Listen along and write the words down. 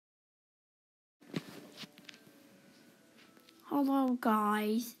Hello,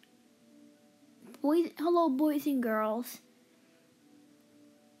 guys. Hello, boys and girls.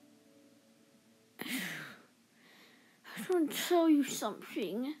 I want to tell you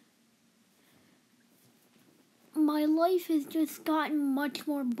something. My life has just gotten much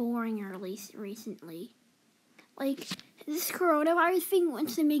more boring recently. Like, this coronavirus thing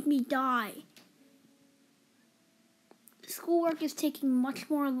wants to make me die. Schoolwork is taking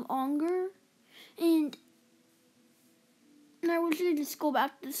much more longer, and I wish I could just go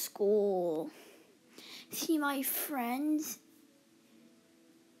back to school, see my friends.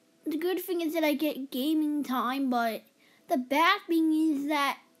 The good thing is that I get gaming time, but the bad thing is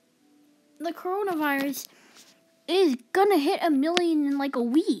that the coronavirus is gonna hit 1 million in like a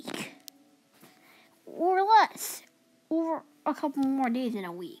week. Or less. Or a couple more days in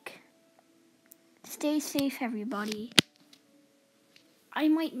a week. Stay safe, everybody. I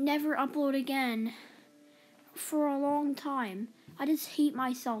might never upload again for a long time. I just hate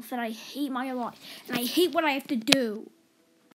myself and I hate my life. And I hate what I have to do.